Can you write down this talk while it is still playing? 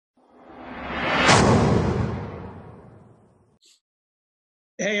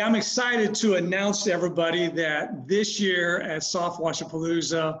Hey, I'm excited to announce to everybody that this year at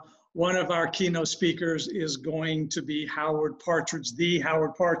SoftWashapolooza, one of our keynote speakers is going to be Howard Partridge, the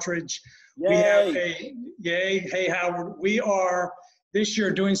Howard Partridge. Yay. We have hey Howard, we are this year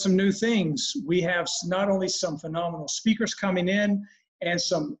doing some new things. We have not only some phenomenal speakers coming in and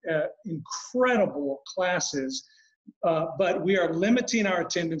some incredible classes, but we are limiting our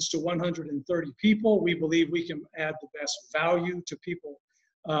attendance to 130 people. We believe we can add the best value to people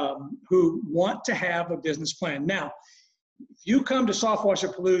who want to have a business plan. Now, if you come to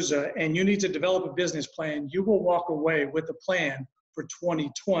SoftWashapolooza and you need to develop a business plan, you will walk away with a plan for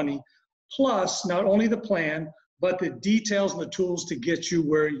 2020, plus not only the plan, but the details and the tools to get you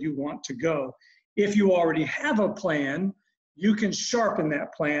where you want to go. If you already have a plan, you can sharpen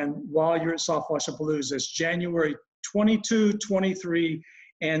that plan while you're at SoftWashapolooza. It's January 22, 23,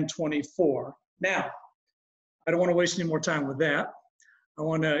 and 24. Now, I don't want to waste any more time with that. I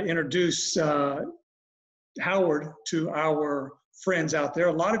want to introduce Howard to our friends out there.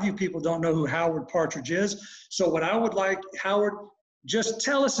 A lot of you people don't know who Howard Partridge is. So what I would like, Howard, just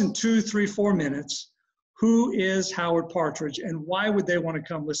tell us in 2, 3, 4 minutes, who is Howard Partridge and why would they want to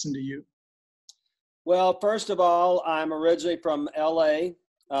come listen to you? Well, first of all, I'm originally from LA,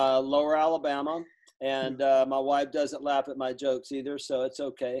 Lower Alabama, and my wife doesn't laugh at my jokes either, so it's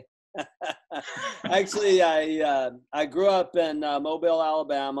okay. Actually, I grew up in Mobile,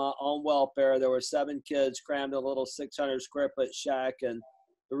 Alabama on welfare. There were 7 kids crammed in a little 600 square foot shack, and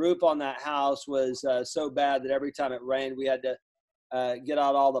the roof on that house was so bad that every time it rained, we had to get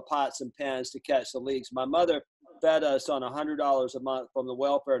out all the pots and pans to catch the leaks. My mother fed us on $100 a month from the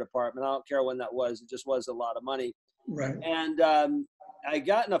welfare department. I don't care when that was. It just was a lot of money. Right. And I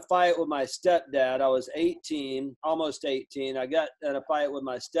got in a fight with my stepdad. I was 18, almost 18. I got in a fight with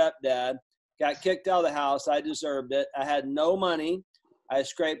my stepdad, got kicked out of the house. I deserved it. I had no money. I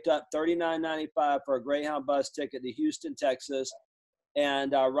scraped up $39.95 for a Greyhound bus ticket to Houston, Texas,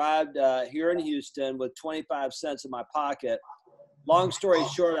 and I arrived here in Houston with 25 cents in my pocket. Long story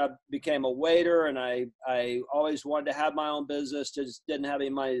short, I became a waiter, and I always wanted to have my own business, just didn't have any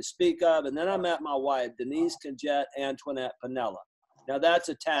money to speak of. And then I met my wife, Denise Conjette Antoinette Pinella. Now that's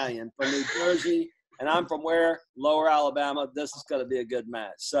Italian, from New Jersey, and I'm from where? Lower Alabama. This is going to be a good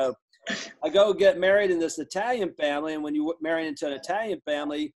match. So I go get married in this Italian family, and when you marry into an Italian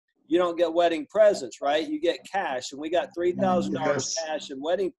family, you don't get wedding presents, right? You get cash, and we got $3,000 cash in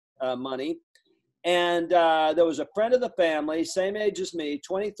wedding money. And there was a friend of the family, same age as me,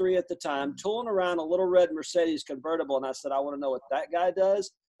 23 at the time, tooling around a little red Mercedes convertible, and I said, I want to know what that guy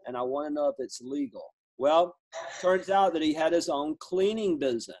does, and I want to know if it's legal. Well, turns out that he had his own cleaning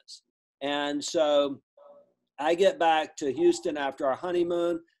business. And so I get back to Houston after our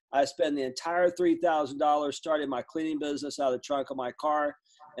honeymoon. I spend the entire $3,000 starting my cleaning business out of the trunk of my car.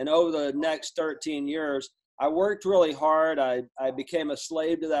 And over the next 13 years, I worked really hard. I became a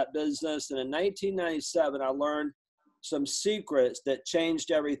slave to that business. And in 1997, I learned some secrets that changed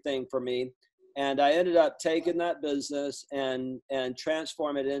everything for me. And I ended up taking that business and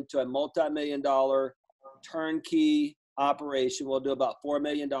transforming it into a multi-million-dollar turnkey operation. We'll do about $4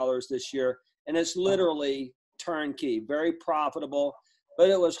 million this year. And it's literally turnkey, very profitable, but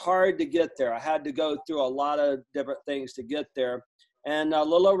it was hard to get there. I had to go through a lot of different things to get there. And a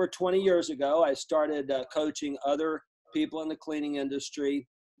little over 20 years ago, I started coaching other people in the cleaning industry.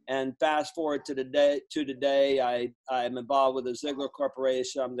 And fast forward to today, I'm involved with the Ziegler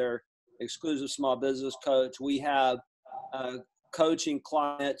Corporation. I'm their exclusive small business coach. We have coaching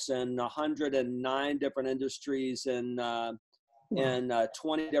clients in 109 different industries in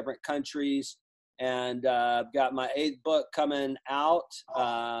 20 different countries. And I've got my 8th book coming out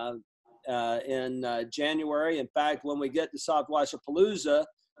in January. In fact, when we get to SoftWashapolooza,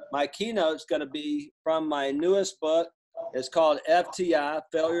 my keynote's going to be from my newest book. It's called FTI,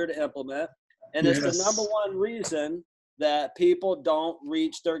 Failure to Implement. And it's the #1 reason that people don't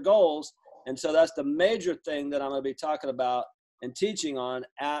reach their goals. And so that's the major thing that I'm going to be talking about and teaching on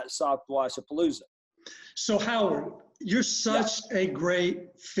at SoftWashapolooza. So Howard, you're such a great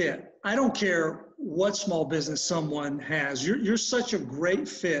fit. I don't care what small business someone has. You're such a great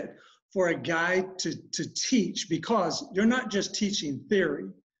fit for a guy to teach, because you're not just teaching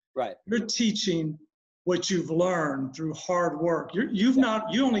theory. Right. You're teaching what you've learned through hard work. You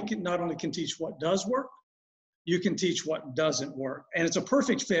not only can teach what does work, you can teach what doesn't work. And it's a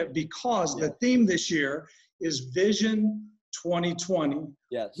perfect fit because the theme this year is Vision 2020.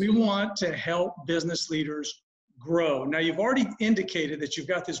 Yes. We want to help business leaders grow. Now, you've already indicated that you've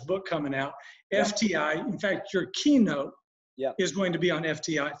got this book coming out, FTI. In fact, your keynote is going to be on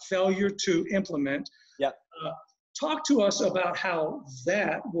FTI, Failure to Implement. talk to us about how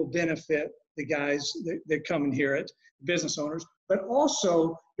that will benefit the guys that come and hear it, business owners, but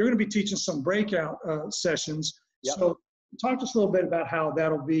also you're going to be teaching some breakout sessions. Yep. So talk to us a little bit about how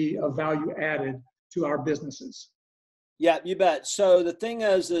that'll be a value added to our businesses. Yeah, you bet. So the thing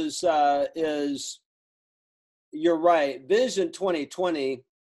is you're right. Vision 2020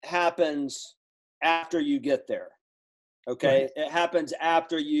 happens after you get there. Okay. Right. It happens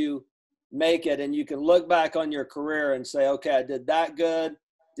after you make it, and you can look back on your career and say, okay, I did that good,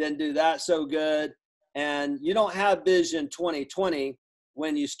 didn't do that so good. And you don't have Vision 2020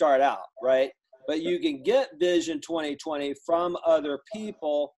 when you start out, right? But you can get Vision 2020 from other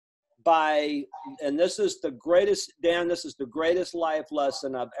people by, and this is the greatest, Dan, this is the greatest life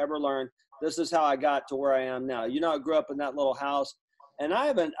lesson I've ever learned. This is how I got to where I am now. You know, I grew up in that little house, and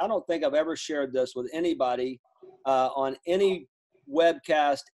I don't think I've ever shared this with anybody on any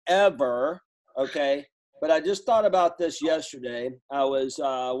webcast ever, okay? But I just thought about this yesterday. I was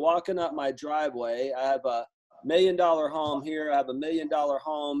walking up my driveway. I have a $1 million home here. I have a $1 million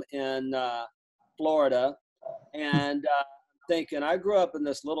home in Florida. And thinking, I grew up in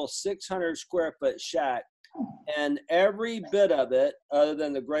this little 600 square foot shack. And every bit of it, other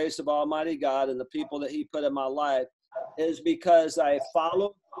than the grace of Almighty God and the people that he put in my life, is because I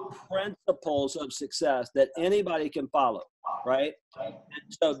follow principles of success that anybody can follow, right? And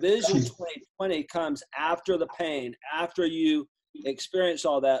so Vision 2020 comes after the pain, after you experience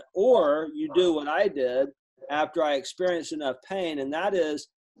all that, or you do what I did after I experienced enough pain, and that is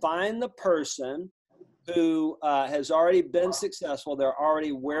find the person who has already been successful. They're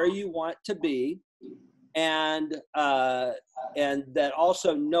already where you want to be, and that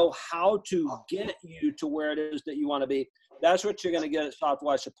also know how to get you to where it is that you want to be. That's what you're going to get at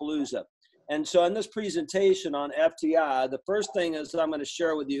SoftWashapolooza. And so in this presentation on FTI, the first thing is that I'm going to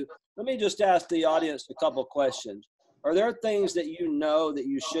share with you, let me just ask the audience a couple of questions. Are there things that you know that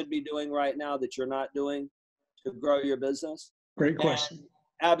you should be doing right now that you're not doing to grow your business? Great question. And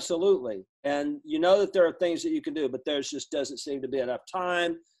absolutely. And you know that there are things that you can do, but there just doesn't seem to be enough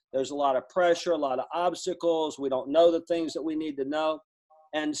time. There's a lot of pressure, a lot of obstacles. We don't know the things that we need to know.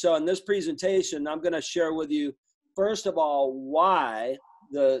 And so in this presentation, I'm going to share with you, first of all, why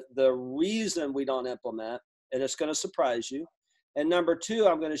the reason we don't implement, and it's going to surprise you. And number two,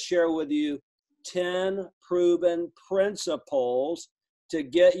 I'm going to share with you 10 proven principles to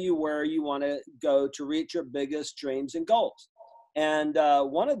get you where you want to go to reach your biggest dreams and goals. And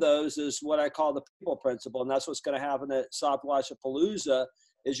one of those is what I call the people principle. And that's what's going to happen at SoftWashapolooza,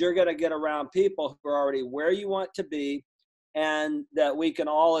 is you're going to get around people who are already where you want to be, and that we can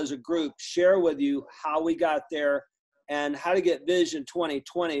all as a group share with you how we got there and how to get Vision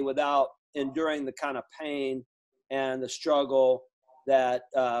 2020 without enduring the kind of pain and the struggle that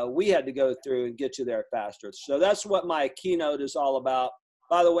we had to go through and get you there faster. So that's what my keynote is all about.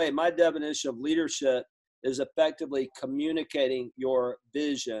 By the way, my definition of leadership is effectively communicating your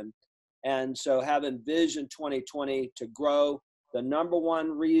vision. And so having Vision 2020 to grow, the number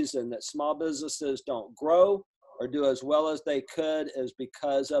one reason that small businesses don't grow or do as well as they could is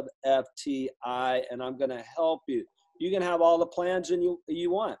because of FTI, and I'm going to help you. You can have all the plans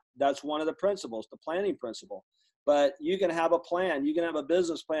you want. That's one of the principles, the planning principle. But you can have a plan. You can have a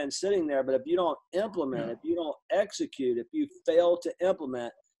business plan sitting there, but if you don't implement, if you don't execute, if you fail to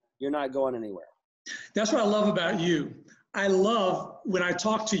implement, you're not going anywhere. That's what I love about you. I love when I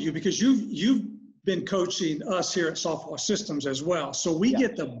talk to you, because you've been coaching us here at SoftWashSystems as well. So we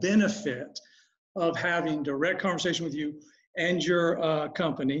get the benefit of having direct conversation with you and your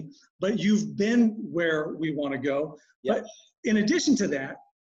company, but you've been where we want to go. But in addition to that,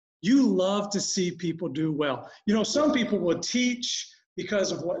 you love to see people do well. You know, some people will teach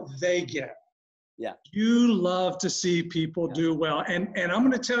because of what they get. Yeah. You love to see people do well. And I'm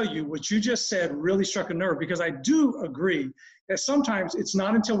going to tell you, what you just said really struck a nerve, because I do agree that sometimes it's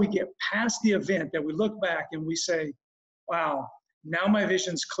not until we get past the event that we look back and we say, wow, now my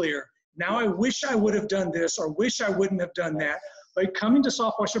vision's clear. Now I wish I would have done this, or wish I wouldn't have done that. But coming to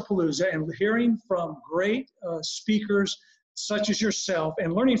SoftWashapolooza and hearing from great speakers such as yourself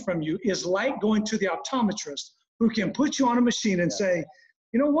and learning from you is like going to the optometrist, who can put you on a machine and say,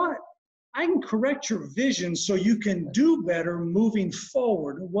 you know what? I can correct your vision so you can do better moving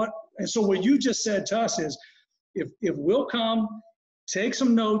forward. And so what you just said to us is, if we'll come, take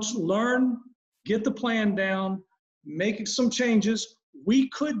some notes, learn, get the plan down, make some changes, we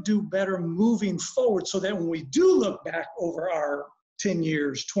could do better moving forward, so that when we do look back over our 10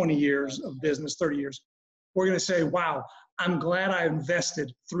 years, 20 years of business, 30 years, we're going to say, wow, I'm glad I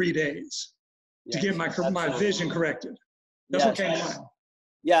invested 3 days to get my vision corrected. That's what came to mind.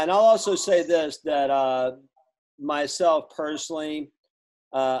 Yeah, and I'll also say this, that myself personally,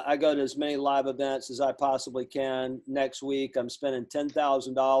 I go to as many live events as I possibly can. Next week, I'm spending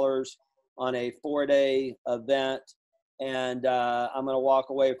 $10,000 on a 4-day event, and I'm going to walk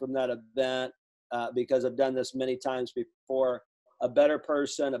away from that event because I've done this many times before, a better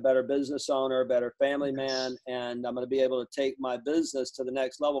person, a better business owner, a better family man, and I'm going to be able to take my business to the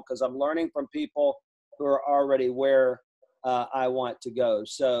next level because I'm learning from people who are already where I want to go.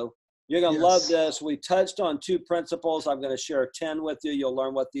 So you're going to love this. We touched on 2 principles. I'm going to share 10 with you. You'll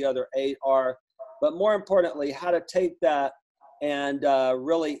learn what the other 8 are. But more importantly, how to take that and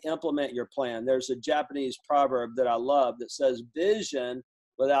really implement your plan. There's a Japanese proverb that I love that says, vision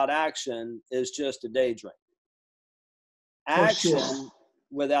without action is just a daydream. Action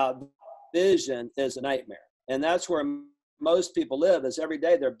without vision is a nightmare. And that's where most people live, is every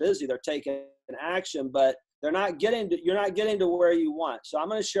day they're busy, they're taking action, but you're not getting to where you want. So I'm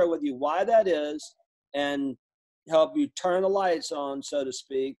going to share with you why that is and help you turn the lights on, so to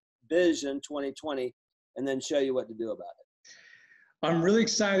speak, Vision 2020, and then show you what to do about it. I'm really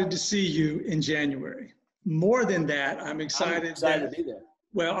excited to see you in January. More than that, I'm excited to be there.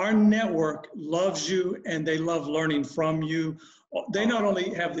 Well, our network loves you and they love learning from you. They not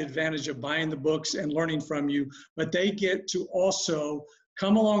only have the advantage of buying the books and learning from you, but they get to also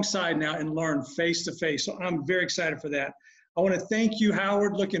come alongside now and learn face to face. So I'm very excited for that. I want to thank you,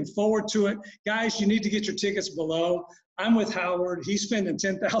 Howard. Looking forward to it. Guys, you need to get your tickets below. I'm with Howard. He's spending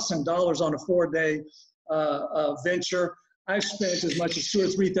 $10,000 on a 4-day venture. I've spent as much as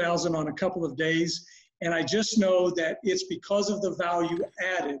 $2,000 or $3,000 on a couple of days. And I just know that it's because of the value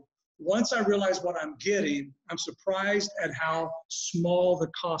added. Once I realize what I'm getting, I'm surprised at how small the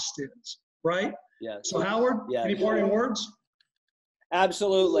cost is, right? Yeah. So Howard, any parting words?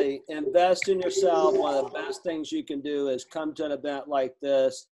 Absolutely. Invest in yourself. One of the best things you can do is come to an event like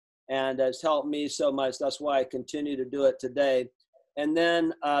this, and it's helped me so much. That's why I continue to do it today. And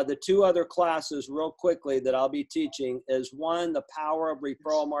then the 2 other classes real quickly that I'll be teaching is, 1, the power of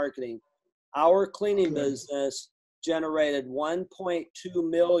referral marketing. Our cleaning business generated $1.2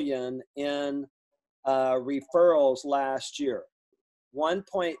 million in referrals last year.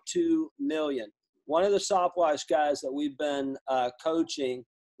 $1.2 million. One of the SoftWash guys that we've been coaching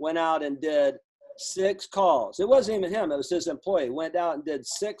went out and did 6 calls. It wasn't even him, it was his employee. Went out and did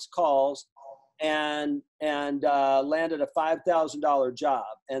 6 calls and landed a $5,000 job.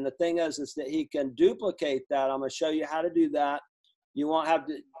 And the thing is that he can duplicate that. I'm going to show you how to do that. You won't have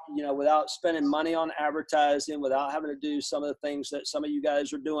to, without spending money on advertising, without having to do some of the things that some of you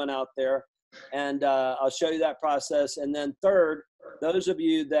guys are doing out there. And I'll show you that process. And then third, those of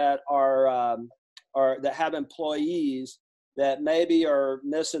you that that have employees that maybe are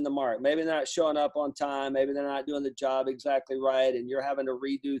missing the mark, maybe they're not showing up on time, maybe they're not doing the job exactly right, and you're having to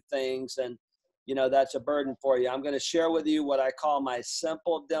redo things, and that's a burden for you. I'm going to share with you what I call my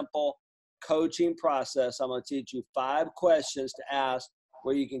simple dimple coaching process. I'm going to teach you 5 questions to ask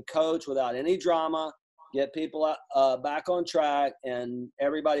where you can coach without any drama, get people back on track, and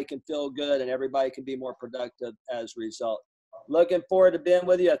everybody can feel good and everybody can be more productive as a result. Looking forward to being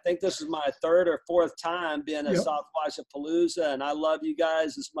with you. I think this is my 3rd or 4th time being at SoftWashapolooza, and I love you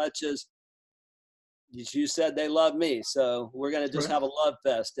guys as much as you said they love me. So we're going to just have a love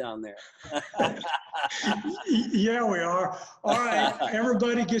fest down there. Yeah, we are. All right,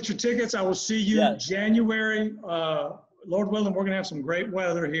 everybody get your tickets. I will see you January. Lord willing, we're going to have some great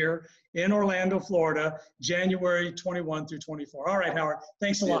weather here in Orlando, Florida, January 21 through 24. All right, Howard.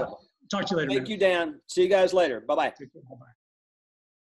 Thanks a lot. Talk to you later. Thank you, Dan. See you guys later. Bye-bye. Bye-bye.